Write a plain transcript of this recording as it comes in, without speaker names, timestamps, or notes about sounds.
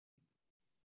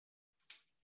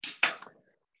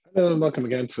Hello and welcome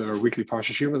again to our weekly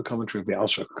Parsha Shir with a commentary of the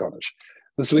Alshich Kodesh.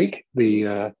 This week,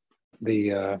 the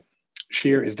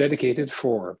Shir is dedicated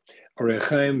for Orei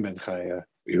Chaim ben Chaya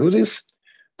Yehudis,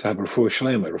 to have Refuah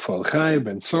Shlema, Rafal Chai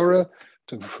ben Sora,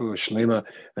 to Refuah Shlema,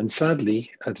 and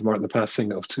sadly, to mark the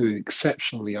passing of two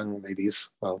exceptionally young ladies.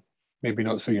 Well, maybe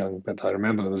not so young, but I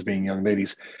remember them as being young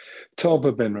ladies.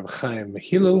 Tova ben Reb Chaim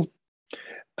Hillel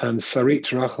and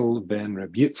Sarit Rachel ben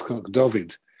Reb Yitzchok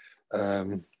David.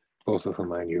 Both of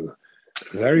whom I knew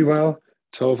very well.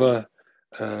 Tova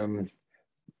Yudekin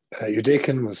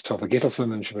was Tova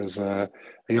Gittelson, and she was a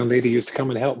young lady who used to come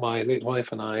and help my late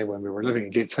wife and I when we were living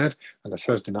in Gateshead on a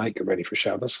Thursday night, get ready for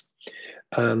Shabbos.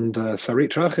 And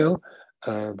Sarit Rachel,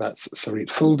 that's Sarit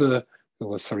Fulda, who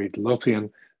was Sarit Lopian,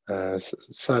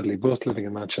 sadly both living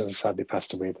in Manchester, sadly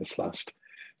passed away in these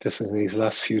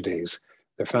last few days.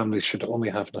 Their families should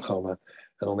only have Nechama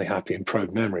and only happy and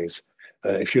proud memories.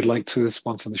 If you'd like to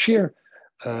sponsor the shir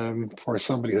for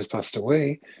somebody who's passed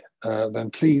away,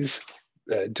 then please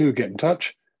do get in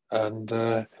touch. And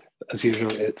as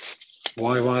usual, it's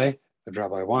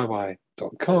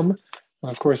yy@rabbiyyy.com.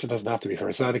 And of course, it doesn't have to be for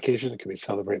a sad occasion. It can be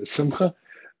celebrated Simcha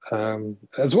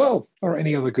as well, or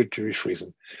any other good Jewish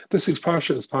reason. This week's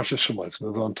Parsha is Parsha Shemot. Let's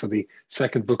move on to the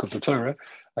second book of the Torah.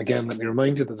 Again, let me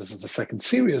remind you that this is the second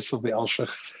series of the Alshich,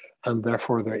 and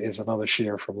therefore there is another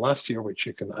share from last year which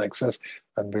you can access,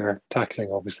 and we're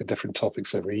tackling obviously different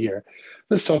topics every year.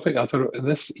 This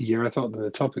year I thought that the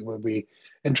topic would be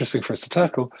interesting for us to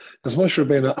tackle is Moshe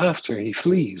Rabbeinu after he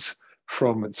flees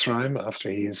from Mitzrayim, after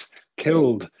he's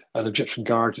killed an Egyptian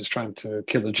guard who's trying to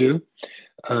kill a Jew,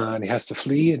 and he has to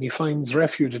flee, and he finds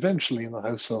refuge eventually in the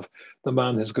house of the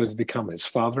man who's going to become his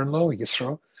father-in-law,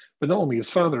 Yisro, but not only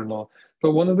his father-in-law,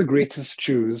 but one of the greatest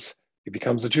Jews. He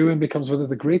becomes a Jew and becomes one of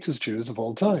the greatest Jews of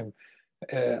all time.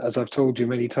 As I've told you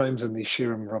many times in the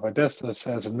Shirim, Rabbi Dessler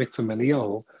says in Miktam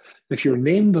Eliyahu, if you're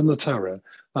named in the Torah,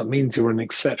 that means you're an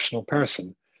exceptional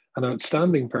person, an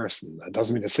outstanding person. That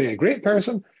doesn't mean to say a great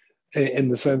person in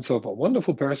the sense of a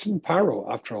wonderful person.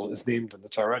 Paro, after all, is named in the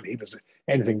Torah, and he was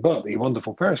anything but a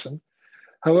wonderful person.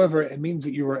 However, it means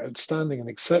that you are outstanding and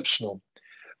exceptional.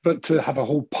 But to have a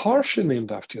whole parsha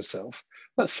named after yourself,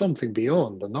 that's something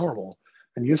beyond the normal.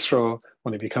 And Yisro,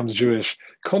 when he becomes Jewish,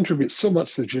 contributes so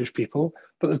much to the Jewish people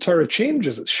that the Torah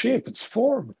changes its shape, its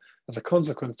form, as a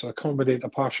consequence to accommodate a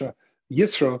Parsha,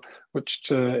 Yisro,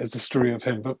 which is the story of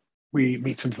him. But we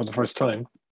meet him for the first time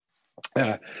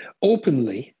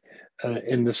openly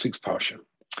in this week's Parsha.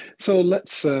 So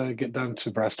let's get down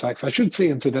to brass tacks. I should say,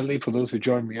 incidentally, for those who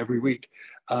join me every week,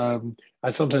 I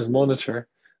sometimes monitor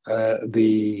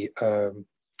the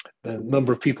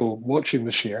number of people watching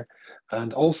the share,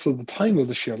 and also the time of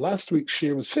the share. Last week's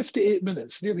share was 58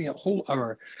 minutes, nearly a whole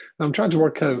hour. Now I'm trying to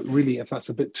work out really if that's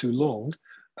a bit too long,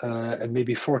 and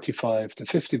maybe 45 to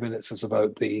 50 minutes is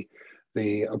about the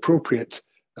appropriate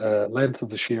length of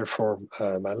the share for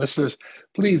my listeners.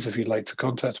 Please, if you'd like to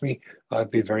contact me,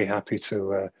 I'd be very happy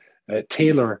to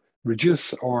tailor,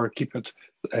 reduce, or keep it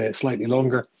slightly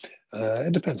longer.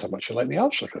 It depends how much you like the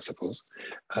Alshich, I suppose.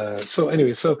 So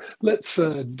let's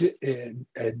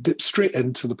dip straight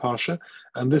into the Parsha,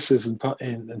 and this is in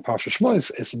Parsha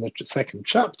Shemot. It's in the second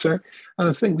chapter, and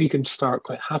I think we can start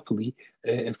quite happily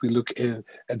if we look at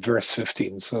verse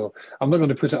 15. So I'm not going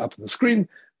to put it up on the screen.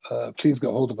 Please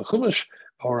get hold of a chumash,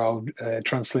 or I'll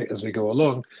translate as we go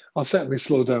along. I'll certainly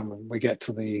slow down when we get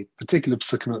to the particular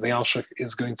psukim that the Alshich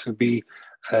is going to be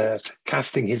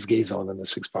casting his gaze on in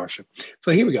this week's Parsha.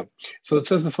 So here we go. So it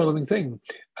says the following thing.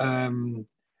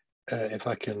 If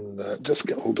I can just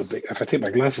get hold of if I take my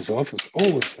glasses off, it's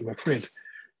always, I'm afraid,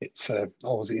 it's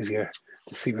always easier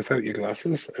to see without your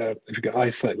glasses, if you've got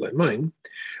eyesight like mine.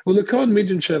 Well, the Kohen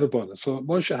Midyan Sheva Bona. So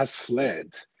Moshe has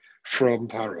fled from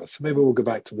Paro. So maybe we'll go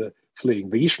back to the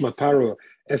fleeing. V'yishma Paro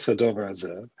esadover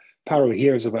azeh. Paro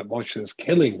hears about Moshe's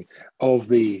killing of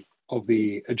the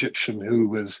Egyptian who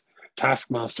was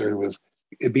taskmaster, who was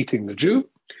beating the Jew.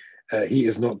 He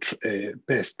is not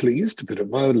best pleased, to put it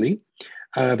mildly.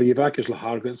 And he tries to kill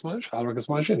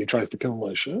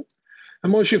Moshe,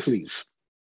 and Moshe flees.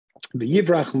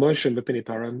 V'yivrach Moshe b'pnei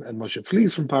Paro, and Moshe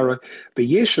flees from Paro.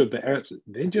 V'yeshuv be'eretz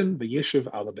Midian, v'yeshuv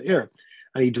ala be'er,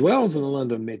 and he dwells in the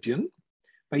land of Midian.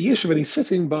 V'yeshuv, and he's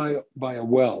sitting by a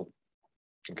well.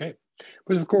 Okay,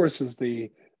 which of course is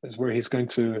where he's going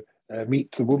to meet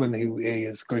the woman who he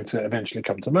is going to eventually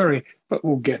come to marry. But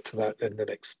we'll get to that in the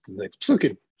next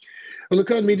psukim. Well, the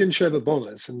Kohen Midyan Sheva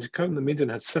Bonas, and the Kohen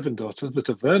Midyan had 7 daughters, but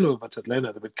Avenu, but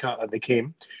Adlena, they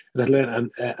came,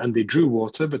 and they drew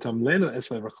water, but Amlena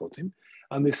Esai Rachotim,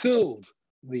 and they filled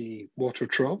the water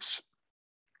troughs,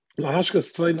 to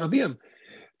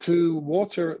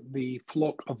water the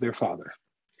flock of their father.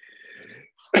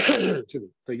 The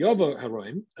Yava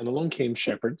Haroim, and along came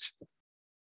shepherds,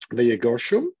 the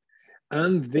Yagorshum,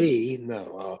 and they,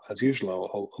 now, as usual,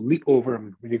 I'll leap over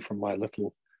and read from my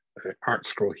little art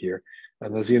scroll here.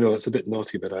 And as you know, it's a bit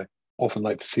naughty, but I often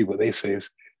like to see what they say,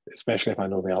 especially if I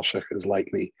know the Alshich is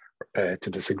likely to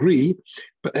disagree.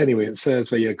 But anyway, it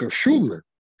says, Gershum,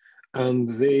 and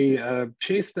they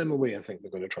chased them away. I think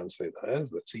they're going to translate that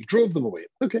as, let's see, drove them away.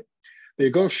 Okay, they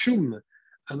Gershum.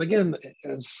 And again,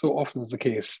 as so often is the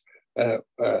case,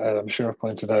 I'm sure I've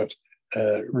pointed out,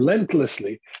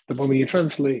 relentlessly, that when you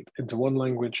translate into one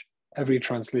language, every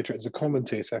translator is a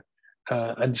commentator,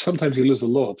 and sometimes you lose a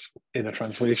lot in a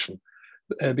translation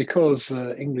because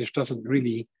English doesn't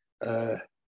really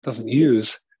doesn't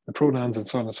use the pronouns and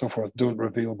so on and so forth, don't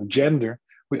reveal the gender.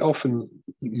 We often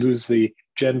lose the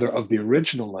gender of the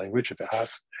original language if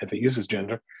it uses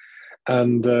gender,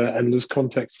 and lose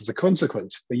context as a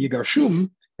consequence. The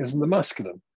Yigarshum is in the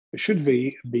masculine. It should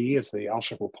be, as the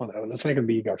Alshich will point out, the second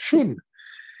be Yigarshun,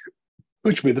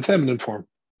 which would be the feminine form.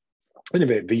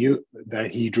 Anyway,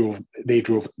 they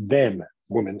drove them,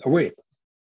 women, away.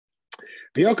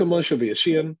 V'yakam Moshe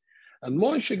v'yashian, and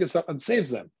Moshe gets up and saves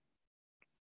them.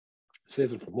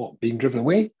 Saves them from what? Being driven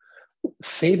away?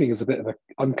 Saving is a bit of an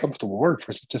uncomfortable word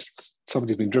for just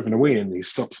somebody being driven away, and he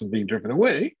stops them being driven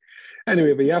away.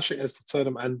 Anyway, v'yashik is to tell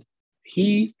them, and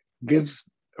he gives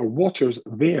or waters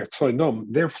their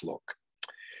flock.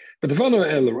 But the Vano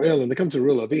El, and they come to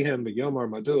Rula, Vihem, Yomar,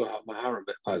 Madu, Mahara,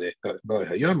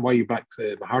 Bahayam, why are you back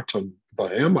to Maharton,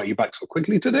 Bahayam? Why are you back so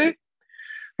quickly today?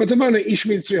 But Tamana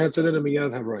Ishmitri had said,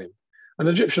 an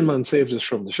Egyptian man saved us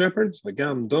from the shepherds, the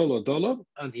Gam Dolo,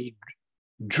 and he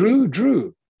drew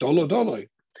Dolo.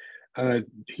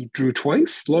 He drew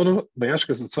twice, Lono,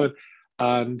 Bayashkas outside,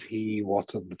 and he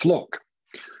watered the flock.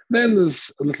 Then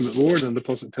there's a little bit more, and the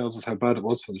Pasuk tells us how bad it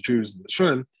was for the Jews in the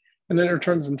shrine. And then it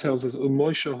returns and tells us,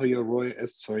 Yisro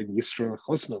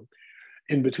Chosnam.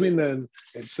 In between then,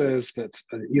 it says that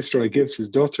Yisro gives his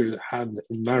daughter hand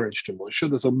in marriage to Moshe.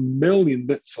 There's a million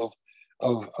bits of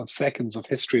seconds of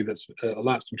history that's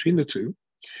elapsed between the two.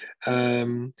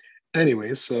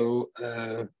 Anyway, so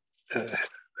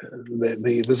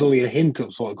there's only a hint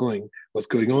of what's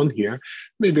going on here.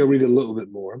 Maybe I'll read a little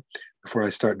bit more before I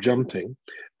start jumping.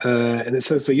 And it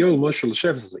says,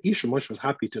 Moshe was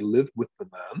happy to live with the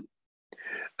man.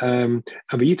 And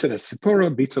he gives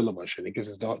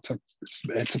his daughter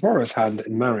Tzipporah's hand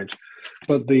in marriage.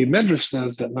 But the Medrash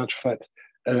says that, in actual fact,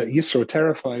 Yisro,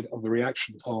 terrified of the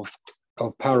reaction of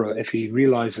Paro if he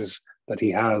realizes that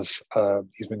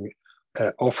he's been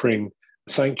offering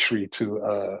sanctuary to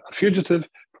a fugitive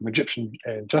from Egyptian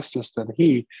justice, then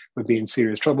he would be in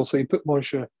serious trouble. So he put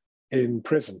Moshe in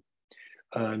prison,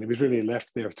 and he was really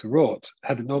left there to rot.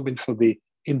 Had it not been for the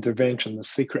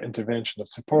secret intervention of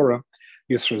Tzipporah,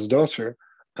 Yisro's daughter,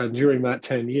 and during that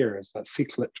 10 years, that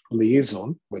secret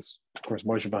liaison with, of course,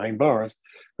 Moshe behind bars,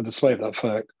 but despite that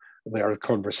fact, there are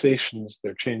conversations,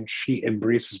 they're changed, she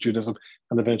embraces Judaism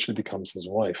and eventually becomes his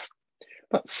wife.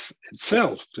 That's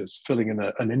itself is filling in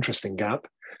an interesting gap,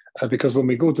 because when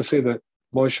we go to say that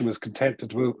Moshe was content to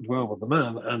dwell with the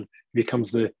man and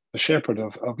becomes the shepherd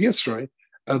of Yisro,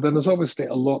 then there's obviously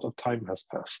a lot of time has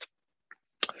passed.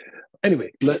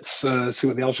 Anyway, let's see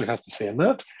what the Alshich has to say on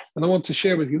that. And I want to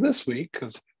share with you this week,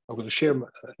 because I'm going to share the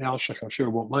Alshich, I'm sure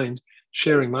won't mind,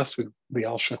 sharing last week the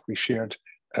Alshich we shared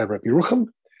Rabbi Yerucham.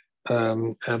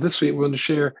 And this week we're going to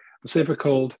share a sefer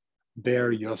called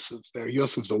Ber Yosef. Ber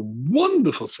Yosef is a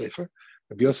wonderful sefer,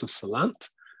 Rabbi Yosef Salant,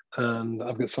 and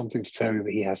I've got something to tell you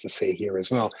that he has to say here as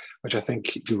well, which I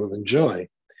think you will enjoy.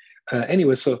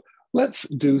 Anyway, so let's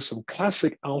do some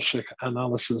classic Alshich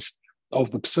analysis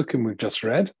of the psukim we've just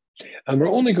read. And we're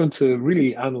only going to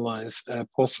really analyze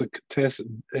Posuk Tes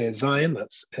Zion,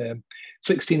 that's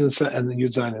 16 and then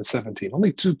Yud Zion and 17,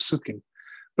 only 2 psukim.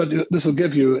 But this will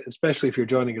give you, especially if you're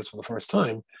joining us for the first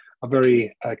time, a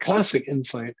very classic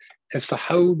insight as to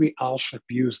how the Alshich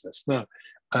views this. Now,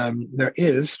 there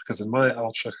is, because in my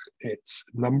Alshich it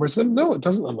numbers them. No, it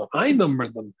doesn't number. I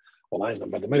numbered them. Well, I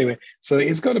numbered them anyway. So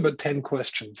he's got about 10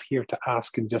 questions here to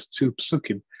ask in just 2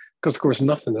 psukim, because of course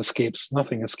nothing escapes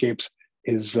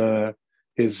his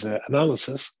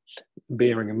analysis,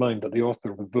 bearing in mind that the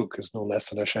author of the book is no less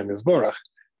than HaShem Yisborach,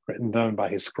 written down by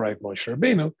his scribe Moshe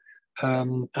Rabbeinu,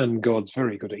 and God's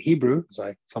very good at Hebrew, as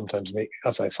I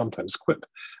sometimes quip.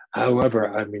 However,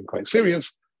 I'm being quite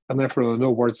serious, and therefore there are no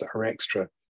words that are extra,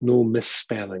 no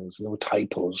misspellings, no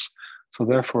typos. So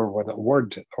therefore, when a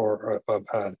word or a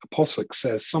posuk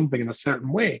says something in a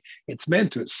certain way, it's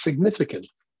meant to, it's significant,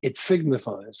 it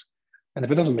signifies. And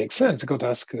if it doesn't make sense, you've got to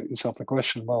ask yourself the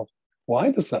question, well,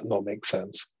 why does that not make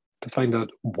sense? To find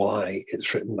out why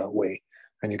it's written that way.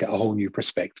 and you get a whole new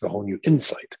perspective, a whole new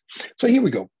insight. So here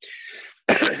we go.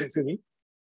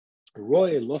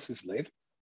 Roy lost his lead,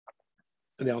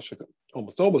 and the Alshich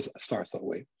almost always starts that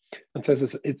way, and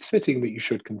says it's fitting that you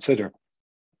should consider.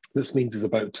 This means he's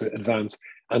about to advance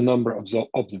a number of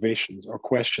observations or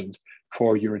questions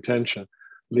for your attention,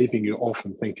 leaving you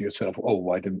often think to yourself, oh,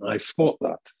 why didn't I spot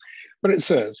that? But it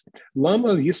says,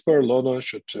 Lama Yisper Lono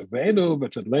Shutaveno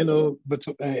Betadleno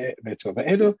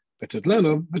Betoveno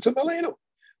Betadleno Betovaleno.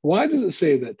 Why does it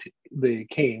say that they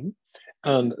came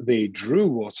and they drew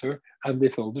water and they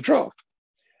filled the trough?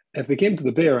 If they came to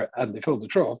the bear and they filled the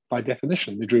trough, by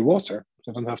definition, they drew water.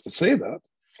 I don't have to say that.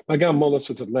 Magam Mola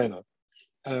Sutadleno.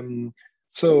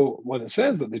 So when it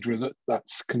says that they drew that,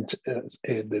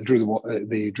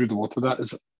 they drew the water. That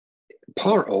is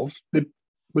part of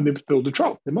when they filled the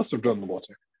trough. They must have drawn the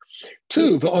water.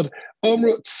 2, the odd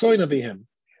omrut soinavihem.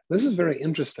 This is very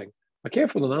interesting. A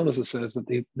careful analysis says that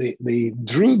they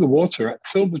drew the water,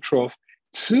 filled the trough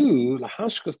to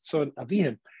lahashkos son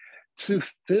avihem, to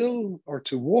fill or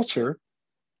to water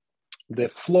the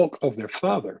flock of their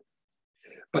father.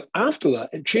 But after that,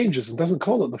 it changes and doesn't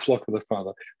call it the flock of their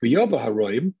father.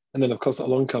 And then, of course,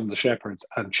 along come the shepherds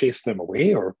and chase them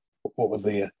away, or what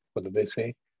did they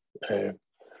say? I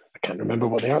can't remember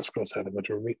what the ArtScroll said. What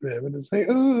did it say?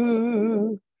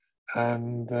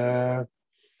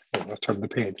 I've turned the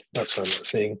page. That's what I'm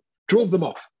saying. Drove them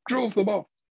off, and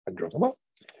drove them off.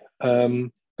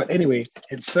 But anyway,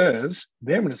 it says,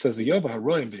 there when it says,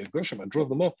 and drove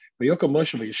them off,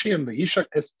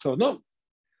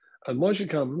 and Moshe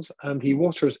comes and he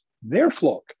waters their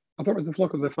flock. I thought it was the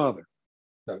flock of their father.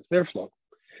 No, it's their flock.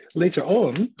 Later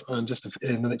on, and just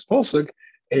in the next pasuk,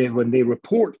 when they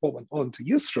report what went on to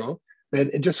Yisro,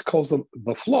 then it just calls them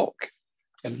the flock,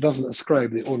 and it doesn't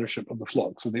ascribe the ownership of the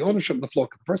flock. So the ownership of the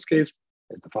flock in the first case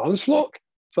is the father's flock.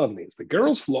 Suddenly it's the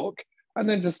girl's flock, and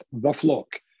then just the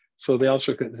flock. So the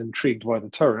Alshich is intrigued why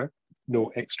the Torah,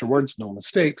 no extra words, no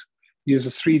mistakes,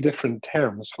 uses 3 different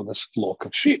terms for this flock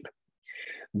of sheep.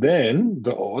 Then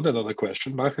the odd, another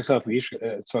question. Odd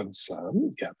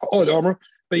armor,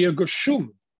 Vayir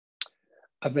Gershum.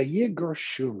 Vayir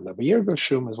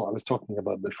Gershum is what I was talking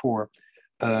about before.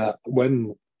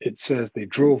 When it says they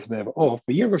drove them off,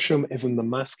 Vayir Gershum is in the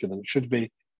masculine. It should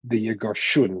be Vayir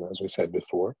Gershun, as we said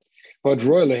before. But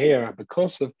Roy Leher,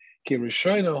 because of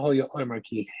Kirishina Hoya Armor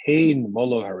Ki Hain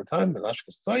Molo Haratam, the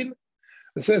Lashkastein,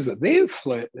 it says that they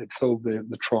filled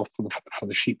the trough for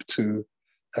the sheep to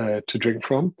drink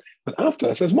from. But after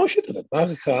it says Moshe did it.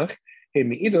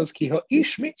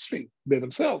 They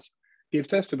themselves gave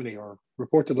testimony or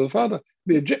reported to the father.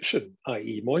 The Egyptian,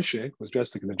 i.e. Moshe, was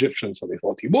dressed like an Egyptian, so they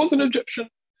thought he was an Egyptian.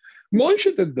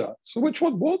 Moshe did that. So which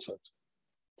one was it?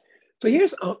 So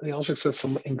here's the Alshich says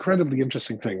some incredibly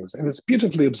interesting things, and it's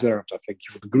beautifully observed, I think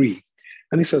you would agree.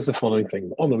 And he says the following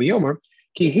thing. On the Yomer,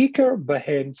 Ki Hikar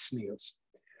Behen Sneos.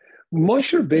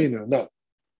 Moshe Rabbeinu, now,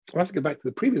 I have to get back to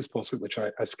the previous passage, which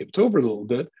I skipped over a little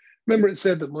bit. Remember, it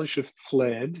said that Moshe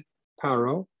fled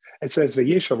Paro. It says,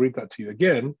 Vayesha, I'll read that to you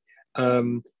again.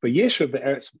 Vayesha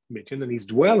be'eretz Midian, and he's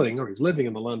dwelling, or he's living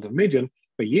in the land of Midian.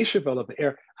 Vayesha ve'ela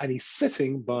be'er, and he's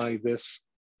sitting by this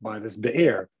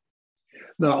be'er.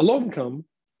 Now, along come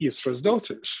Yisro's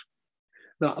daughters.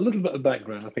 Now, a little bit of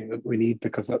background I think that we need,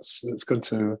 because it's going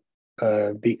to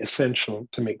be essential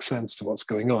to make sense to what's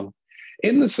going on.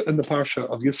 In the parsha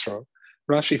of Yisro,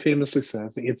 Rashi famously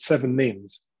says that he had 7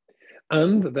 names,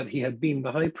 and that he had been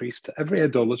the high priest to every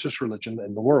idolatrous religion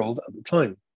in the world at the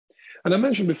time. And I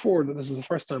mentioned before that this is the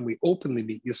first time we openly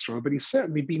meet Yisro, but he's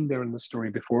certainly been there in the story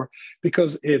before,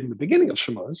 because in the beginning of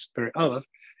Shemot, very Aleph,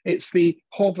 it's the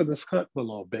Hov and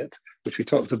law bit, which we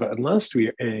talked about in last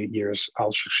year's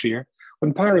Alshich year,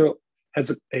 when Paro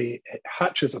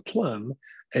hatches a plan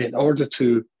in order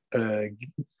to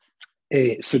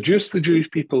seduce the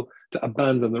Jewish people to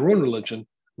abandon their own religion,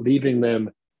 leaving them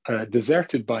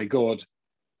deserted by God,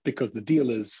 because the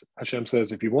deal is, HaShem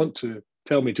says, if you want to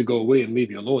tell me to go away and leave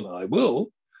you alone, I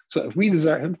will. So if we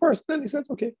desert him first, then he says,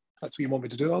 okay, that's what you want me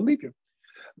to do, I'll leave you.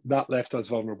 That left us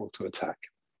vulnerable to attack.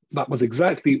 That was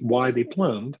exactly why they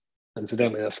planned.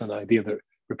 Incidentally, that's an idea that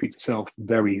repeats itself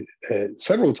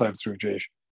several times through Jewish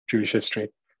history,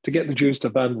 to get the Jews to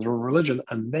abandon their own religion,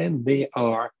 and then they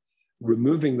are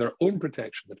removing their own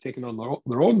protection. They've taken on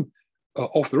their own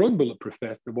bulletproof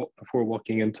vest before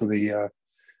walking into a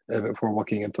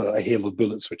hail of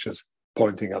bullets, which is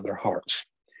pointing at their hearts.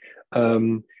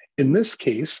 In this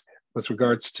case, with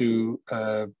regards to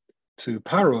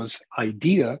Paro's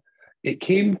idea, it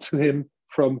came to him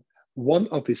from one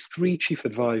of his 3 chief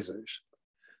advisors.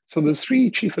 So there's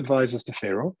 3 chief advisors to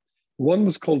Pharaoh. One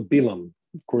was called Bilam.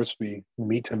 Of course, we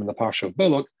meet him in the Parsha of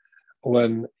Balak.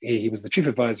 when he was the chief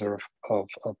advisor of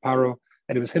Paro,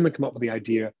 and it was him who came up with the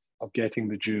idea of getting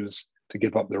the Jews to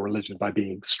give up their religion by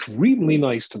being extremely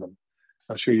nice to them.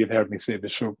 I'm sure you've heard me say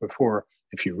this show before.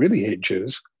 If you really hate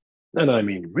Jews, and I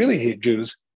mean really hate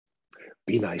Jews,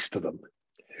 be nice to them.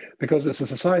 Because it's the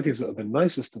societies that have been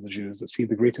nicest to the Jews that see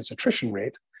the greatest attrition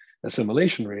rate,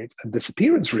 assimilation rate, and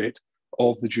disappearance rate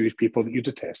of the Jewish people that you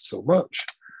detest so much.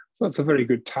 So that's a very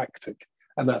good tactic.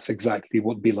 And that's exactly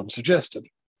what Bilam suggested.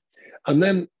 And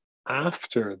then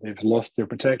after they've lost their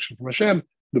protection from HaShem,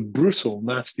 the brutal,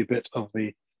 nasty bit of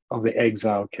the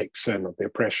exile kicks in, of the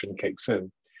oppression kicks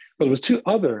in. But there was two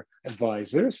other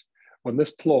advisors. When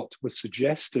this plot was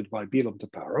suggested by Bilam to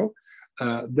Paro,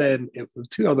 then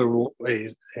two other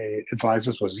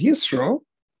advisors was Yisro,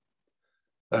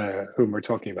 whom we're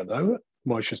talking about now,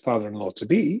 Moshe's father-in-law to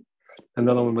be, and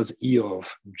the other one was Eov,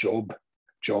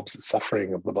 Job's the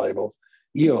suffering of the Bible.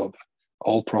 Eov,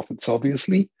 all prophets,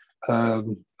 obviously,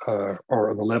 or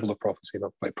on the level of prophecy,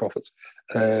 not quite prophets.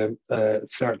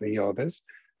 Certainly Eov is,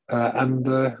 and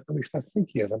at least I think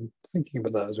he is. I'm thinking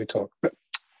about that as we talk. But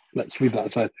let's leave that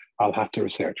aside. I'll have to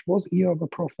research. Was Eov a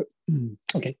prophet?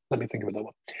 Okay, let me think about that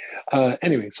one.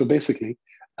 Anyway, so basically,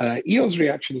 Eov's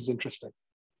reaction is interesting.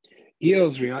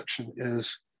 Eov's reaction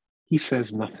is he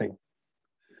says nothing.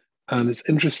 And it's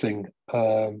interesting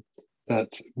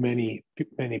that many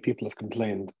people have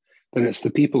complained that it's the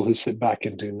people who sit back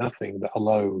and do nothing that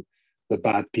allow the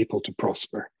bad people to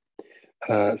prosper.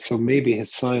 So maybe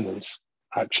his silence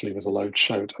actually was a loud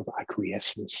shout of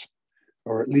acquiescence,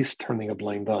 or at least turning a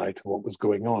blind eye to what was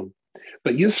going on.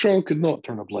 But Yisro could not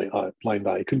turn a blind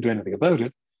eye. He couldn't do anything about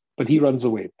it, but he runs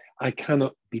away. I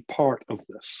cannot be part of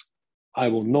this. I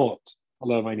will not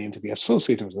allow my name to be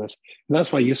associated with this. And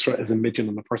that's why Yisro is a Midian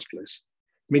in the first place.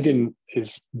 Midian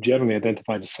is generally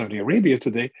identified as Saudi Arabia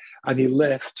today, and he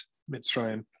left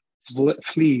Mitzrayim,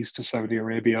 flees to Saudi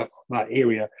Arabia, that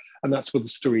area, and that's where the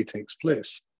story takes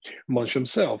place. Moshe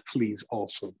himself flees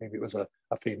also. Maybe it was a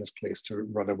famous place to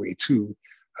run away to,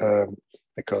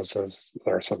 because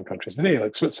there are some countries today,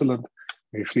 like Switzerland,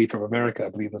 where you flee from America. I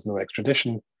believe there's no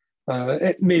extradition.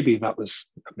 Maybe that was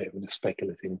just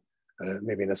speculating,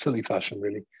 maybe in a silly fashion,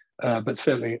 really. But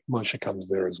certainly Moshe comes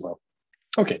there as well.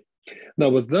 Okay, now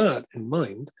with that in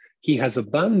mind, he has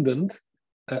abandoned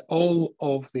all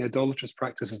of the idolatrous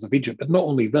practices of Egypt. But not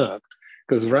only that,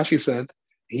 because Rashi said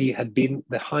he had been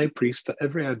the high priest to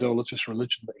every idolatrous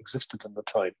religion that existed in the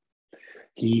time.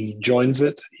 He joins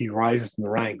it, he rises in the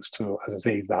ranks to, as I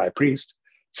say, he's the high priest,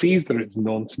 sees that it's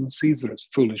nonsense, sees that it's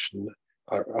foolish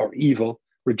or evil,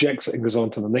 rejects it and goes on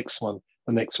to the next one,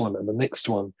 the next one, and the next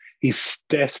one. He's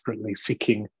desperately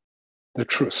seeking the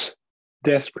truth,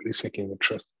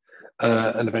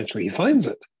 and eventually he finds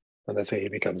it. And I say he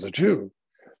becomes a Jew.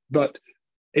 But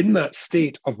in that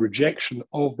state of rejection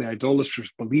of the idolatrous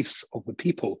beliefs of the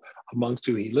people amongst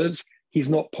whom he lives, he's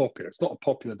not popular. It's not a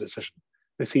popular decision.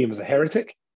 They see him as a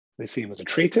heretic. They see him as a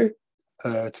traitor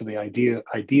to the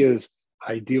ideals,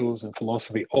 and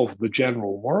philosophy of the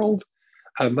general world.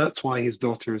 And that's why his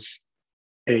daughters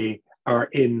are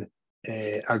going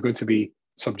to be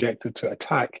subjected to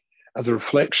attack as a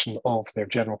reflection of their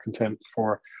general contempt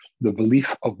for the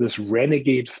belief of this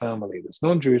renegade family, this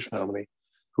non-Jewish family,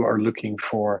 who are looking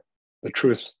for the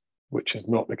truth, which is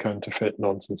not the counterfeit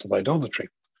nonsense of idolatry.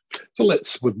 So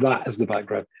with that as the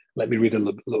background, let me read a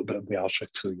little bit of the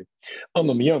Alshich to you. The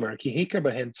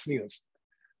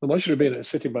Moshe Rabbeinu is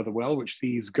sitting by the well, which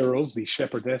these girls, these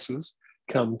shepherdesses,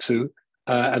 come to,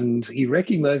 and he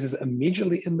recognizes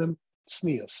immediately in them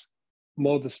tznius,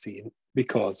 modesty,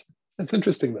 because it's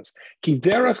interesting this. Ki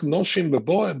derech noshim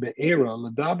beboa be'era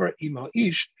l'daber im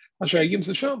ha'ish asher yim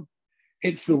zesham.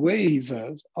 It's the way, he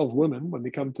says, of women when they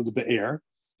come to the Be'er.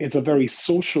 It's a very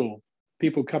social,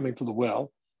 people coming to the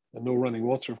well, and no running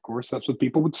water, of course. That's what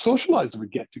people would socialize,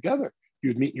 would get together.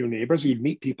 You'd meet your neighbors, you'd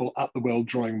meet people at the well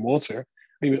drawing water,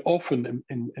 and you would often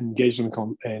engage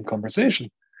them in conversation.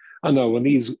 I know when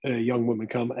these young women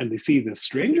come and they see this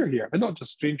stranger here, and not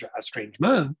just stranger, a strange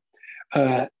man,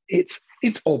 it's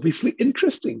obviously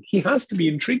interesting. He has to be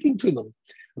intriguing to them.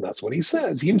 And that's what he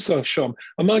says. He's a stranger,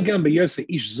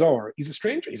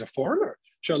 he's a foreigner.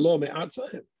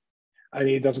 And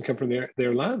he doesn't come from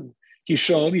their land.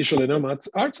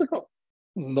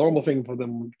 Normal thing for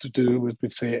them to do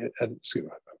would say,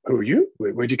 who are you?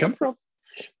 Where'd you come from?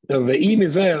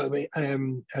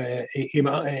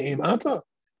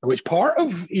 Which part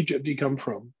of Egypt do you come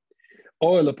from?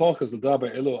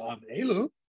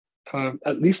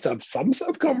 At least have some sort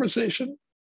of conversation.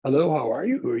 Hello, how are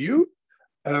you? Who are you?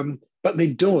 But they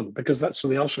don't, because that's what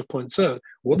the Alshich points out.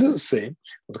 What does it say?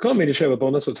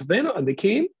 And they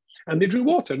came and they drew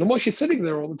water. And Moshe's sitting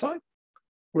there all the time.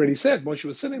 where he said Moshe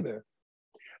was sitting there.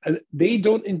 And they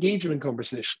don't engage him in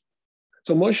conversation.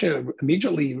 So Moshe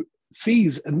immediately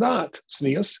sees in that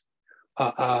tznius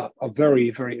a very,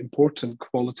 very important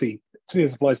quality.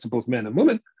 Tznius applies to both men and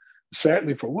women,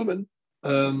 certainly for women.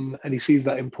 And he sees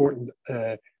that important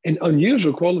and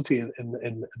unusual quality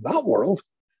in that world,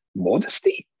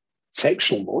 modesty,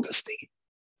 sexual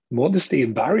modesty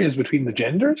and barriers between the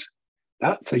genders.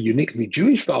 That's a uniquely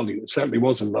Jewish value. It certainly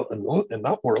was in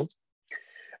that world.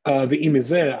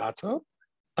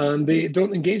 And they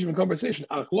don't engage in conversation.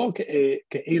 But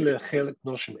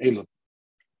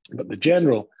the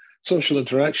general social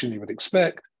interaction you would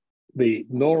expect, the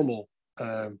normal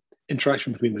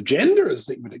interaction between the genders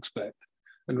that you would expect.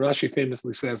 And Rashi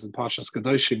famously says in Parshas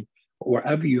Kedoshim,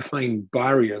 wherever you find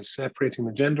barriers separating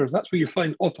the genders, that's where you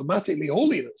find automatically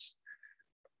holiness.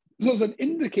 So there's an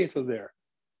indicator there,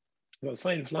 a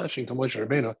sign flashing to Moshe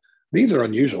Rabbeinu. These are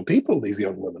unusual people, these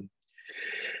young women.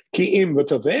 Ki'im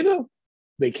v'tavena,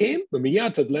 they came, and they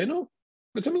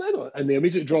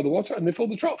immediately draw the water and they fill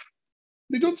the trough.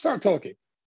 They don't start talking.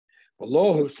 And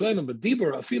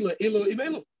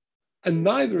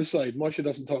neither side, Moshe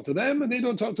doesn't talk to them and they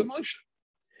don't talk to Moshe.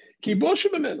 They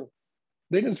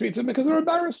didn't speak to him because they were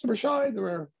embarrassed, they were shy, they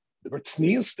were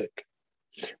tzniistic.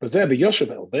 But there, the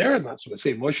Yoshevel there, and that's what I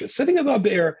say, Moshe sitting in that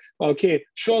bear, okay,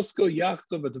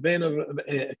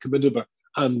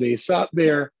 and they sat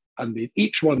there and they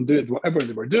each one did whatever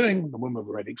they were doing. The women have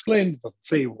already explained, it doesn't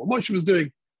say what Moshe was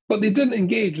doing, but they didn't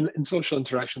engage in social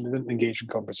interaction, they didn't engage in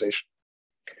conversation.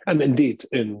 And indeed,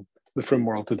 in the frum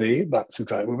world today, that's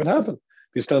exactly what would happen.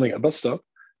 If you're standing at a bus stop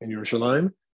in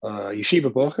Yerushalayim,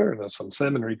 yeshiva bocher, and there's some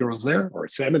seminary girls there, or a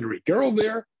seminary girl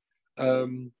there,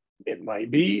 it might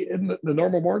be in the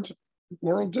normal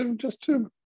world just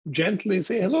to gently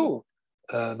say hello.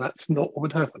 That's not what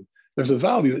would happen. There's a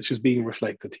value that's just being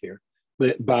reflected here.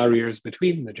 The barriers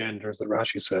between the genders that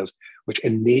Rashi says, which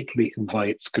innately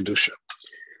invites Kedusha.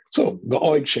 So the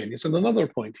Oid Shem is another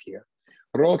point here.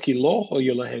 So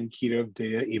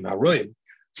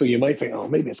you might think, oh,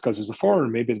 maybe it's because it was a foreigner,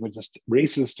 maybe it was just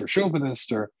racist or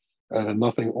chauvinist or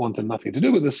wanted nothing to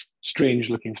do with this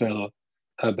strange-looking fellow.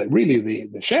 But really,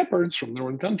 the shepherds from their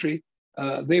own country,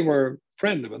 they were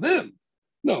friendly with them.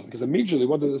 No, because immediately,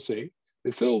 what did it say?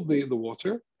 They filled the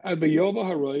water, and the Yova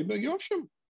Haroim Yoshim.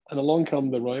 And along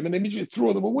come the Roim, and they immediately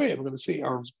throw them away. We're going to see,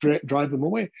 or drive them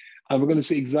away. And we're going to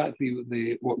see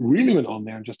exactly what really went on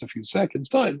there in just a few seconds'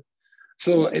 time.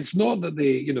 So it's not that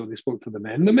they spoke to the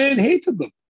men. The men hated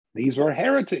them. These were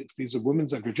heretics. These are women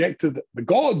that rejected the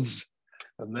gods,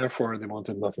 and therefore they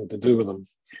wanted nothing to do with them.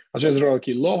 They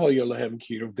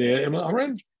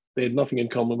had nothing in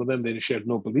common with them. They shared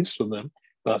no beliefs with them.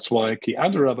 That's why that's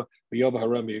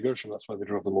why they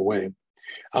drove them away.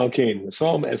 That's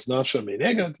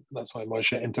why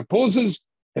Moshe interposes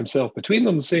himself between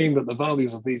them, saying that the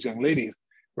values of these young ladies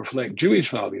reflect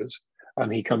Jewish values,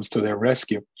 and he comes to their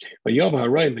rescue. And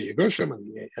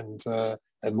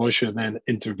Moshe then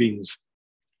intervenes.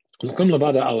 And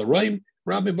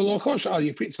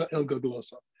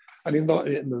in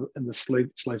the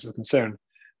slightest concern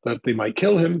that they might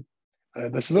kill him,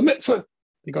 this is a mitzvah.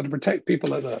 You got to protect people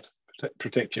like that,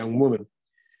 protect young women.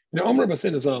 Omar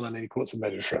Basin is on, and he quotes the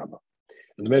Medrash Rabbah.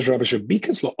 And the Medrash Rabbah should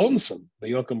bikas lo onsen the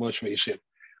Yocham Moshe Yishim. It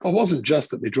wasn't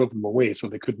just that they drove them away so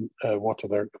they couldn't water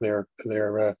their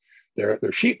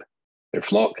sheep, their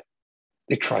flock.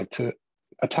 They tried to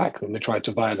attack them. They tried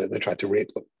to violate. They tried to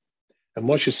rape them. And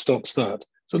Moshe stops that.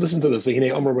 So listen to this.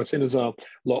 Omar Basin is lo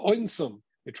onsen.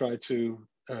 They try to,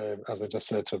 as I just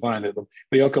said, to violate them.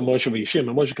 And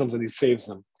Moshe comes and he saves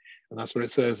them. And that's what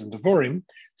it says in Devorim.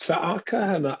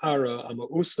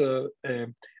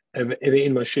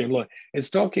 It's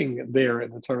talking there,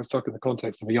 in the Torah, it's talking in the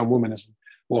context of a young woman is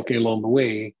walking along the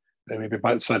way, maybe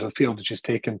outside of the field, and she's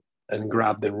taken and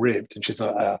grabbed and raped, and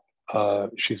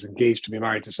she's engaged to be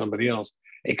married to somebody else.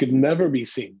 It could never be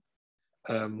seen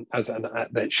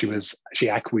that she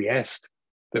acquiesced.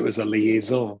 There was a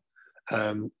liaison.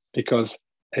 Because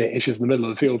she's in the middle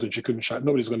of the field and she couldn't shout,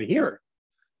 nobody's going to hear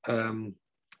her.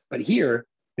 But here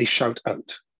they shout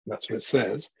out. That's what it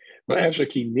says. But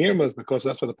actually, nirmas, because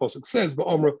that's what the pasuk says. But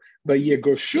Omra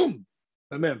v'yegoshum,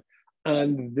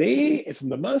 and they, it's in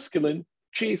the masculine,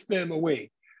 chase them away.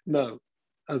 Now,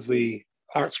 as the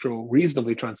Art Scroll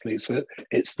reasonably translates it,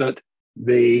 it's that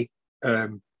they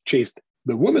chased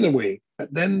the woman away.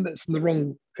 But then it's the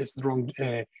wrong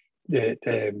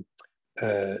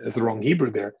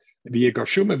Hebrew there.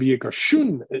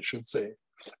 V'yegoshun, it should say.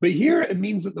 But here it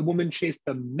means that the woman chased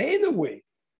the men away.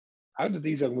 How did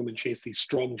these young women chase these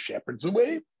strong shepherds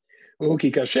away?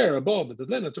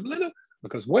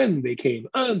 Because when they came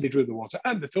and they drew the water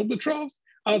and they filled the troughs,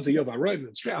 as the Yov arrived,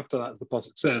 and straight after that, as the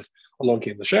pasuk says, along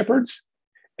came the shepherds.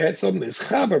 Etzam is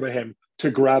chaber behem to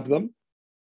grab them.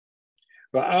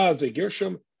 But as the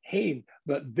Gershom hain,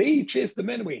 but they chased the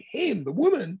men away. Hain, the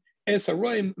woman,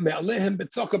 esaraim me'alehem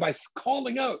betzaka by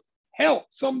calling out, "Help!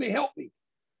 Somebody help me!"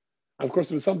 And of course,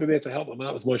 there was somebody there to help them, and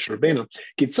that was Moshe Rabbeinu.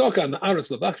 Kitzaka and the Aris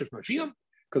Lavachish Mashiach,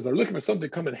 because they're looking for somebody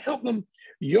to come and help them.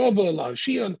 Yovel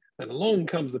Lashian, and along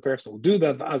comes the person who will do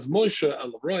that. As Moshe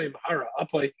Elohim Hara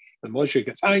Apai, and Moshe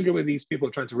gets angry with these people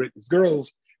trying to rape these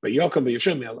girls. But Yaakov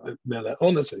Yishem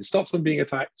Meleonis, he stops them being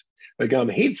attacked. Begam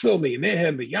Hitzel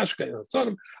Mehem Yashka and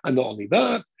Sodom, and not only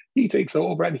that, he takes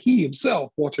over and he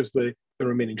himself waters the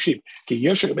remaining sheep. Ki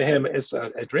Yashka Mehem is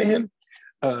Edrehem.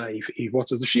 He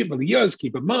waters the sheep, but the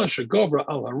Yazki, but Masha Gobra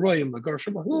Al Haroyim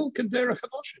Lagarshim Hu Kendera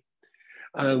Kadoshim.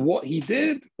 And what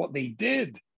they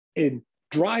did in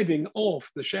driving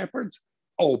off the shepherds,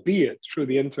 albeit through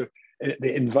the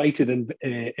invited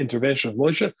intervention of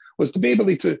Moshe, was to be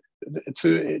able to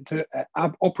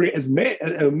operate as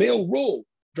a male role,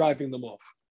 driving them off.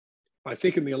 By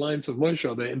taking the alliance of Moshe,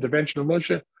 or the intervention of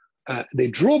Moshe, they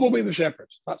drove away the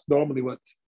shepherds. That's normally what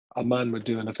a man would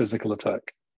do in a physical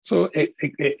attack. So it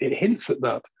hints at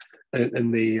that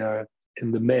in the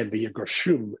men, the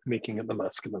Gershom, making it the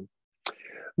masculine.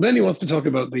 Then he wants to talk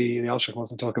about the Alshich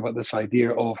wants to talk about this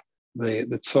idea of the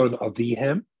tzon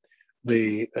avihem.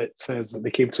 It says that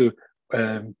they came to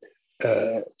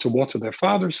water their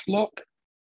father's flock,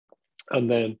 and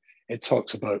then it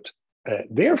talks about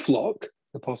their flock.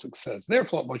 The pasuk says their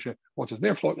flock, what is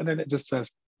their flock, and then it just says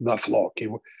the flock.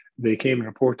 They came and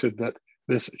reported that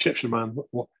this Egyptian man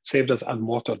saved us and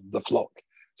watered the flock.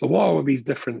 So what are these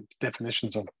different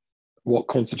definitions of what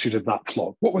constituted that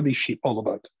flock? What were these sheep all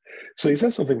about? So he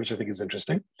says something which I think is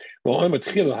interesting. Well, first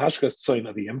of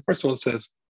all, it says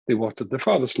they watered their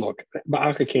father's flock. And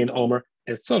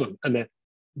then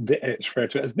it's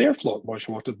referred to as their flock. Moshe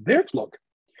watered their flock.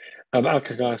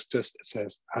 Just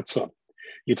says Hatzon.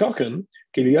 You're talking,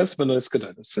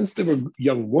 since they were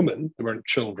young women, they weren't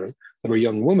children, they were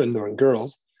young women, they weren't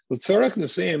girls. Now,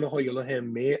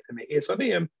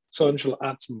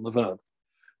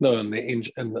 in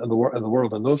the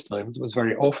world in those times, it was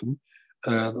very often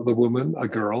the woman, a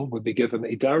girl, would be given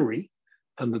a dowry,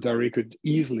 and the dowry would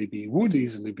easily be,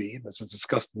 this is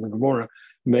discussed in the Gemara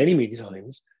many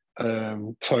times,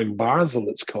 time Basil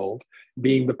it's called,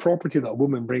 being the property that a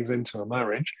woman brings into a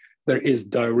marriage. There is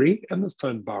dowry, and there's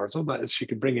time Basil, that is, she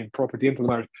can bring in property into the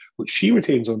marriage, which she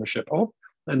retains ownership of,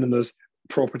 and then there's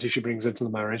property she brings into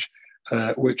the marriage,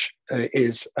 which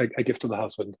is a gift to the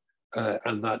husband.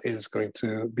 And that is going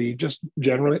to be just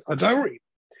generally a dowry.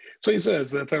 So he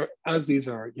says that as these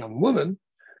are young women,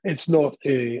 it's not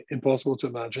impossible to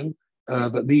imagine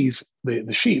that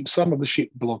the sheep, some of the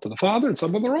sheep belong to the father and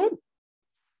some of their own.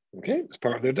 Okay, it's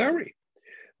part of their dowry.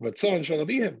 But son shall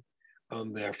be him,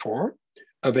 and therefore,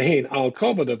 so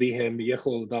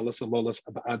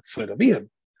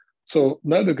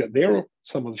now they've got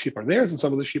some of the sheep are theirs and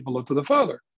some of the sheep belong to the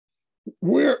father.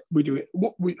 Who would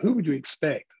you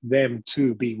expect them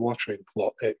to be watering?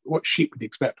 What sheep would you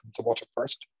expect them to water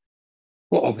first?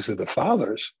 Well, obviously the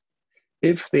fathers.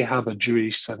 If they have a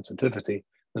Jewish sensitivity,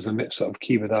 there's a mitzvah of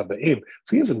kibbud avim.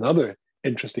 So here's another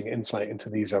interesting insight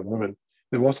into these young women.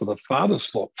 They water the father's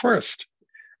flock first.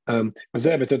 That's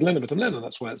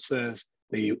why it says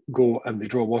they go and they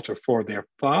draw water for their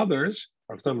fathers.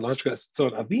 But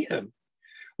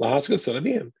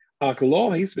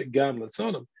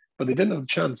they didn't have the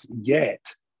chance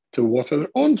yet to water their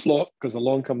own flock because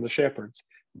along come the shepherds.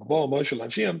 And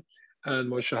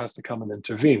Moshe has to come and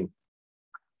intervene.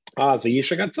 And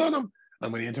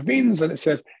when he intervenes, then it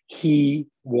says he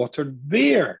watered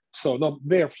their, so not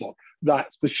their flock.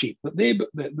 That's the sheep that they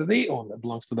own, that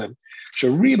belongs to them.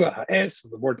 Shariba ha'es,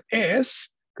 the word es,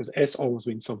 because es always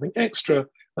means something extra.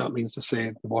 That means to say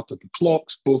they watered the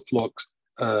flocks. Both flocks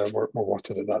were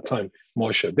watered at that time.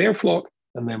 Moshe their flock,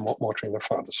 and then watering their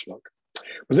father's flock.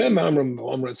 But then Amram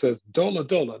says dola,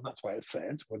 and that's why it's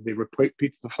said when they repeat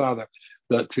to the father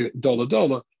that to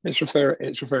dola, it's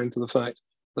referring to the fact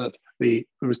that there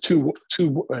was two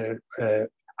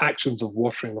actions of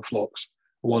watering the flocks.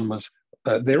 One was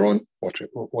their own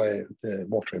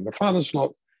watering their father's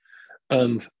flock,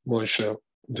 and Moshe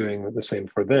doing the same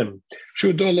for them.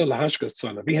 Shu dola lahashkas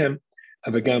son avihem,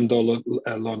 avagam dola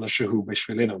lona shehu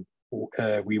b'shvilinam.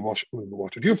 We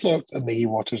watered your flocks, and he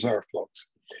waters our flocks.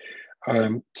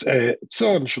 And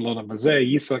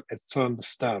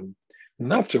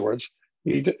afterwards,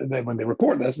 when they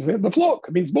report this, they say the flock.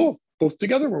 It means both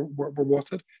together were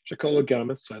watered.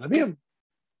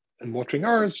 And watering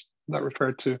ours That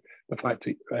referred to the fact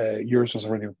that yours was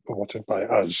already watered by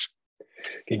us.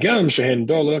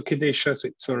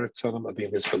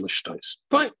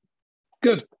 Fine,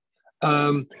 good.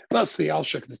 That's the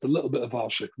Alshich. There's a little bit of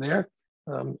Alshich there.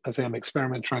 As I'm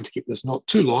experimenting, trying to keep this not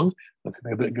too long. I'm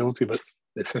feeling a bit guilty, but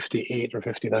the 58 or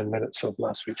 59 minutes of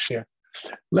last week's share.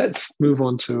 Let's move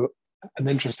on to an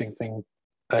interesting thing,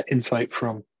 insight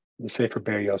from the Sefer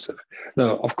Ber Yosef.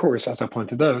 Now, of course, as I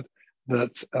pointed out,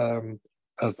 that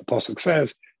as the Pasuk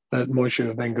says, that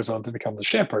Moshe then goes on to become the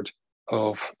shepherd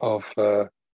of the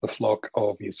flock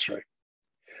of Yisro.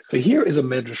 So here is a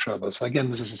Medrash Rabbah. So again,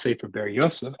 this is a Sefer Ber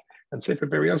Yosef, and Sefer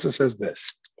Ber Yosef says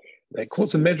this. It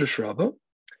quotes a Medrash Rabbah.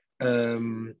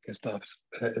 It's Daf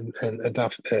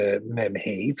Mem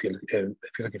Hey, if you're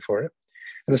looking for it,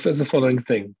 and it says the following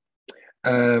thing.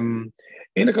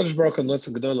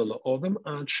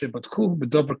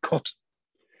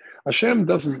 Hashem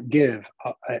doesn't give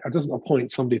or doesn't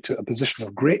appoint somebody to a position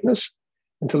of greatness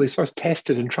until he's first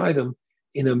tested and tried them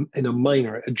in a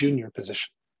minor, a junior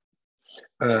position.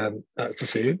 That's to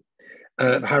say,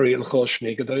 Harry and Chol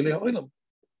Shnei Gedolei Ha'olam.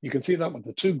 You can see that with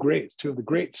the two of the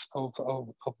greats of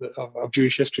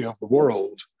Jewish history of the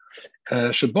world.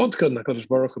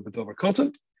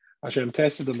 Hashem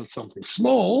tested them at something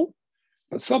small,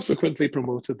 but subsequently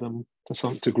promoted them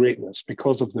to greatness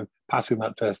because of the passing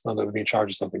that test. Now they would be in charge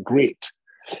of something great.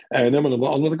 David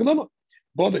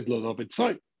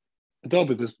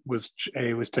was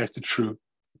tested through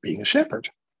being a shepherd.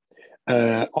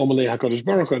 I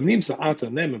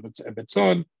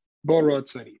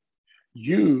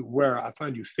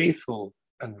found you faithful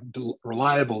and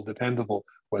reliable, dependable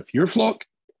with your flock.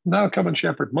 Now come and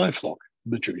shepherd my flock,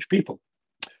 the Jewish people.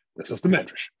 This is the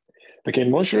Medrash. Became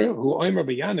Moshe, who Omer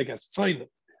B'yan against Sinai.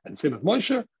 And same with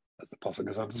Moshe, as the Pasuk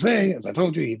goes on to say, as I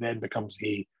told you, he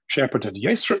shepherded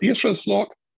Yisro's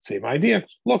flock. Same idea.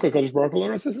 Local Kodesh Baruch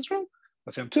Hu Israel.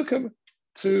 Hashem took him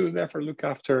to therefore look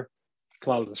after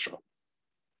Klal Yisrael.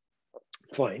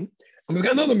 Fine. And we've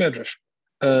got another Medrash.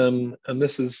 And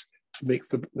this makes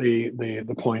the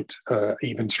point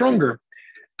even stronger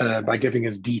by giving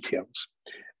us details.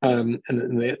 And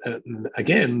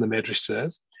again, the Medrash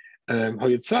says,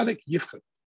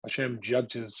 Hashem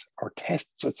judges or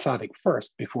tests a tzaddik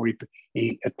first before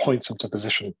he appoints him to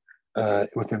position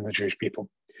within the Jewish people.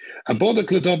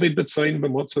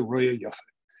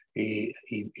 He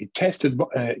tested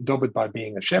David by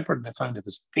being a shepherd and found he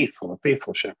was a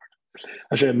faithful shepherd.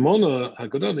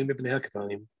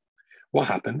 What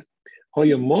happened?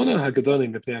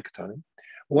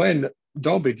 When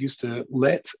David used to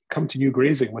let continue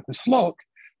grazing with his flock,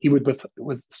 he would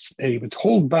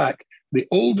hold back the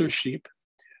older sheep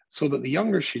so that the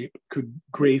younger sheep could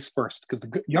graze first, because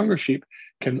the younger sheep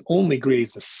can only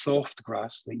graze the soft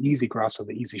grass, the easy grass and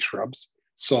the easy shrubs,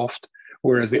 soft,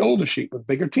 whereas the older sheep with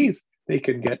bigger teeth, they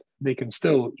can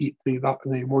still eat the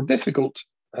more difficult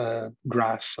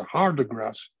grass, or harder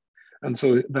grass. And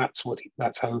so that's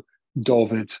how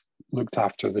David looked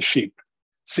after the sheep.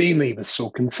 Seeing that he was so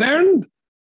concerned,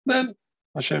 then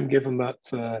Hashem gave him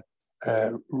that,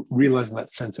 realizing that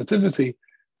sensitivity,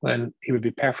 then he would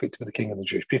be perfect to be the king of the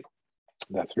Jewish people.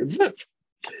 That's what it says.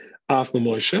 After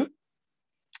Moshe,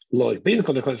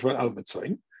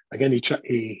 again,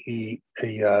 he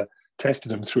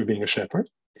tested him through being a shepherd.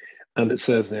 And it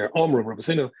says there,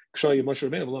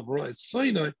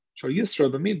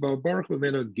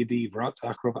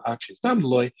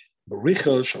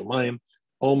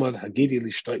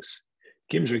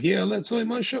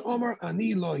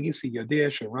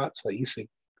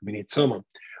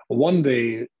 one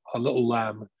day, a little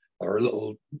lamb or a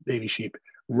little baby sheep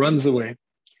runs away,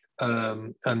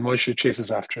 and Moshe chases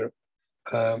after it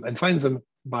and finds him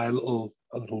by a little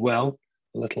well,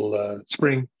 a little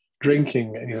spring,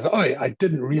 drinking. And he says, "Oh, I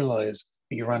didn't realize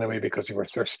that you ran away because you were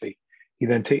thirsty." He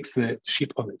then takes the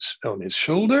sheep on his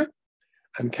shoulder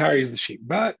and carries the sheep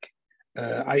back.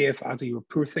 You were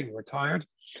poor thing, you were tired.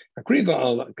 And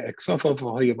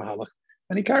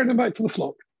he carried him back to the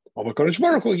flock.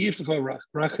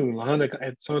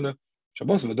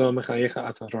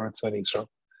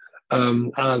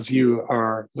 As you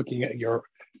are looking at your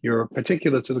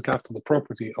particular to look after the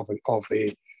property of a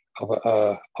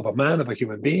man, of a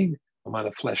human being, a man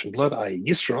of flesh and blood, i.e.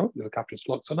 Yisro, you look after his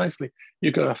flock so nicely,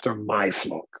 you go after my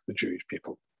flock, the Jewish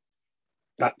people.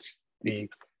 That's the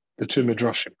two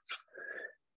midrashim.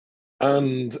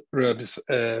 And Rabbi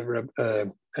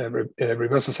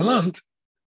Salant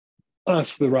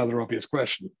asks the rather obvious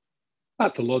question.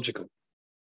 That's illogical.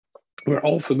 We're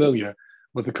all familiar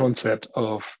with the concept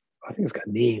of, I think it's got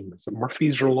a name, is it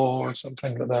Murphy's Law or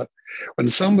something like that? When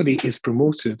somebody is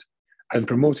promoted and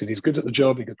promoted. He's good at the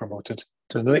job, he gets promoted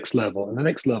to the next level, and the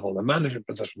next level, the management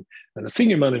position, and the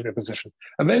senior management position.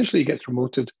 Eventually, he gets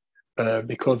promoted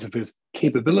because of his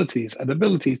capabilities and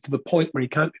abilities to the point where he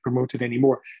can't be promoted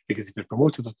anymore because he's been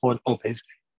promoted to the point of his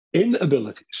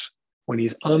inabilities, when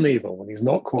he's unable, when he's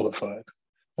not qualified.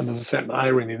 And there's a certain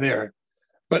irony there.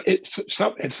 But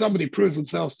if somebody proves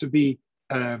themselves to be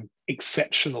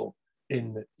exceptional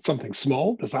in something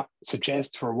small, does that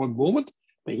suggest for one moment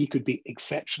that he could be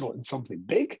exceptional in something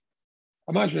big?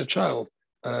 Imagine a child,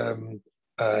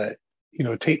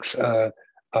 takes a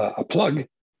plug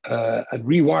and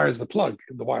rewires the plug.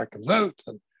 The wire comes out,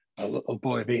 and a little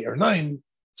boy of 8 or 9,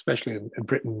 especially in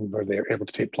Britain, where they're able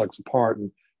to take plugs apart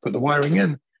and put the wiring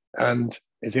in, and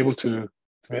is able to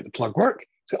make the plug work.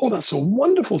 Say, "Oh, that's so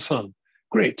wonderful, son.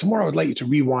 Great. Tomorrow I'd like you to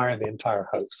rewire the entire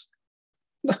house."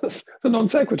 That's a non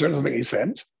sequitur. It doesn't make any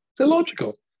sense. It's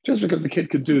illogical. Just because the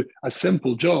kid could do a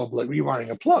simple job like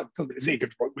rewiring a plug doesn't mean he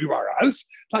could rewire a house.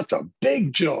 That's a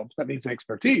big job. That needs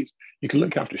expertise. You can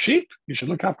look after sheep. You should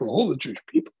look after the whole of the Jewish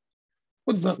people.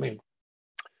 What does that mean?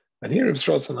 And here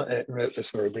Strauss brings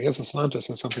us a slant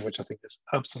says something which I think is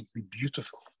absolutely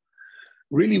beautiful.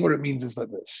 Really, what it means is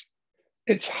like this.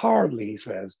 It's hardly, he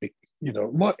says,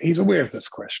 he's aware of this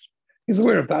question. He's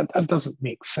aware of that. That doesn't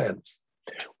make sense.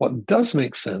 What does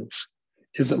make sense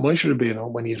is that Moshe Rabbeinu,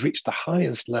 when he's reached the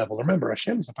highest level, remember,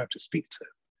 Hashem is about to speak to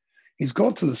him. He's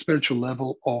got to the spiritual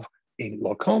level of a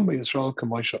Lakom Yisro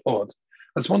Kamosha Od.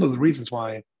 That's one of the reasons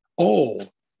why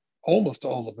almost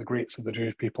all of the greats of the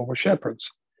Jewish people were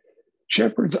shepherds.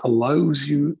 Shepherds allows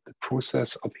you the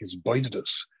process of his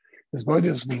boidus. His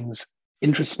boidus means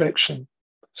introspection,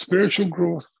 spiritual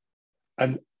growth,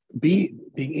 and being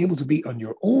able to be on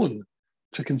your own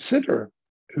to consider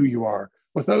who you are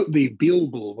without the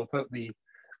bilbul, without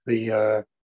the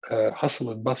hustle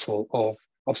and bustle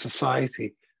of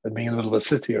society and being in the middle of a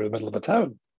city or the middle of a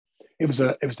town. It was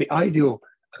the ideal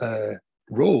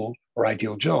role or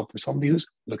ideal job for somebody who's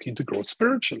looking to grow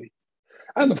spiritually.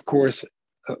 And of course,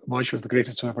 Moshe was the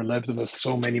greatest who ever lived, and there's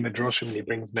so many midrashim, and he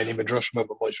brings many midrashim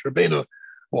about Moshe Rabbeinu,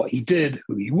 what he did,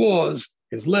 who he was,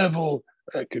 his level,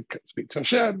 could speak to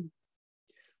Hashem.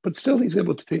 But still, he's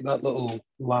able to take that little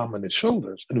lamb on his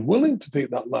shoulders and willing to take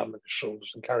that lamb on his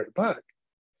shoulders and carry it back.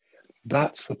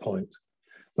 That's the point.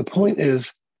 The point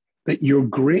is that your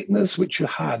greatness, which you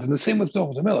had, and the same with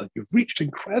David Melech, you've reached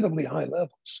incredibly high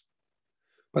levels.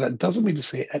 But that doesn't mean to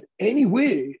say in any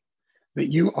way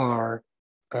that you are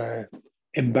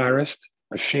embarrassed,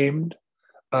 ashamed.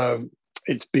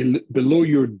 It's below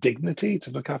your dignity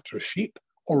to look after a sheep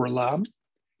or a lamb.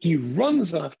 He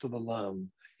runs after the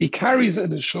lamb. He carries it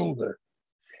in his shoulder.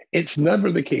 It's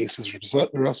never the case, as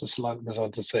Rasul Salam goes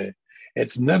on to say,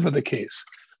 it's never the case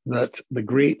that the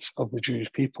greats of the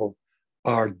Jewish people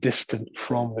are distant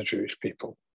from the Jewish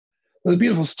people. There's a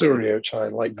beautiful story which I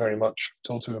like very much,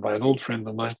 told to me by an old friend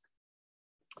of mine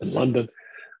in London.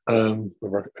 We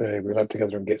went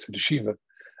together in Gates of Yeshiva.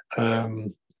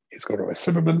 He's got Rabbi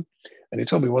Zimmerman, and he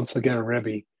told me once the Ger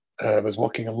Rebbe was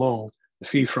walking along the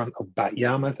seafront of Bat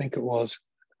Yam, I think it was,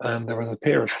 and there was a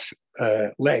pair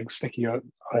of legs sticking out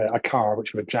a car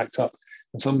which had jacked up,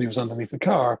 and somebody was underneath the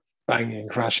car, banging and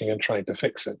crashing and trying to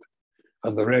fix it.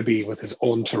 And the Rebbe, with his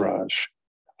entourage,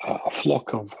 a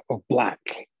flock of black,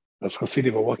 as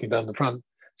Hasidim were walking down the front,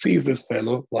 sees this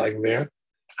fellow lying there,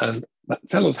 and that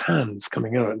fellow's hands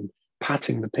coming out and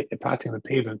patting the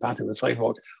pavement, patting the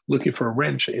sidewalk, looking for a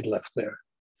wrench that he'd left there.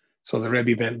 So the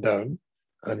Rebbe bent down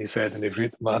and he said in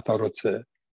Ivrit, "Mata rotze,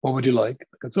 what would you like?"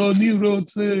 It's ni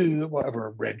rotze,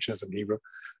 whatever wrench is in Hebrew.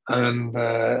 And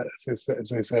so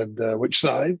he said, "Which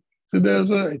size?" So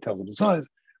he tells him the size.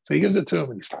 So he gives it to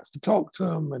him and he starts to talk to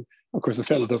him. And of course, the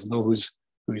fellow doesn't know who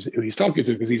he's talking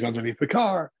to because he's underneath the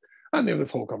car. And they have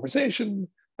this whole conversation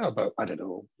about, I don't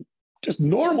know, just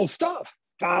normal stuff,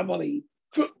 family,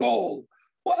 football,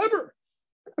 whatever.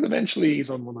 And eventually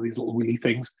he's on one of these little wheelie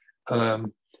things, a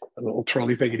little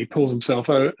trolley thing, and he pulls himself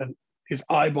out and his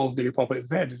eyeballs nearly pop out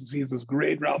his head as he sees this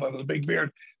great rabbi with a big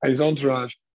beard and his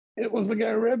entourage. It was the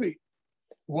Ger Rebbe.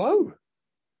 Wow.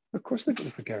 Of course it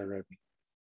was the Ger Rebbe.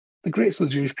 The greats of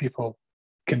the Jewish people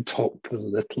can talk to the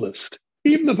littlest.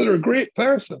 Even if they're a great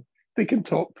person, they can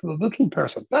talk to the little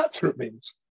person. That's what it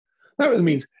means. That's what it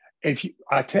means.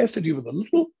 I tested you with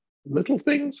the little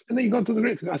things, and then you got to the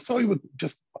great things. I saw you with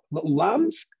just little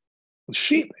lambs, with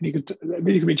sheep, and you can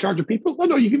be in charge of people.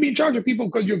 No, you can be in charge of people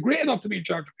because you're great enough to be in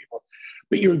charge of people.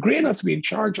 But you're great enough to be in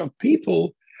charge of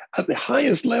people at the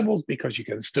highest levels because you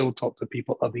can still talk to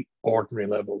people at the ordinary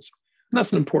levels. And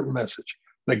that's an important message.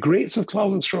 The greats of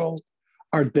Klal Yisrael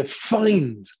are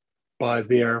defined by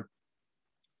their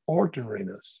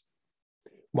ordinariness.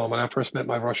 Well, when I first met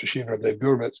my Rosh Hashiva, Lev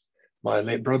Gurvitz, my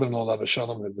late brother-in-law, Lav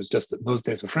Shalom, who was just at those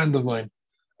days a friend of mine,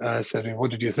 said to me,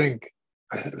 "What did you think?"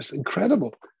 I said, "It was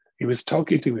incredible." He was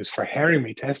talking to me, he was verhearing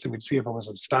me, testing me to see if I was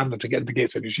a standard to get into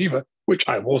Gates of Yeshiva, which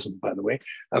I wasn't, by the way,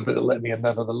 but it let me in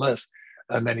nevertheless.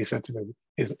 And then he said to me,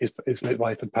 his late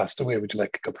wife had passed away. "Would you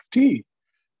like a cup of tea?"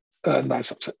 And I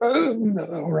said, "Oh, no,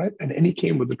 all right." And then he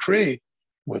came with a tray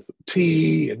with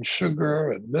tea and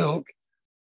sugar and milk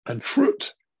and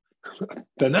fruit,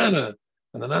 banana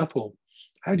and an apple.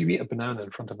 How do you eat a banana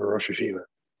in front of a Rosh Hashiva?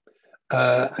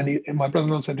 And my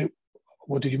brother-in-law said,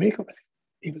 "What did you make of it?"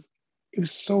 He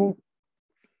was so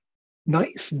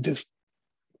nice and just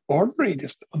ordinary,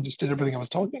 just understood everything I was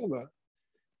talking about.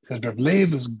 He said, "Rav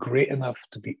Lev was great enough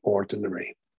to be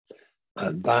ordinary."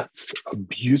 And that's a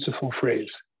beautiful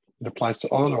phrase. It applies to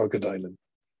all our Gedolim.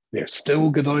 They're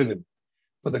still Gedolim,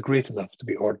 but they're great enough to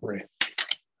be ordinary.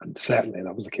 And certainly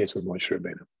that was the case with Moshe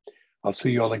Rabbeinu. I'll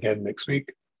see you all again next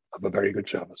week. Have a very good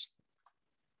Shabbos.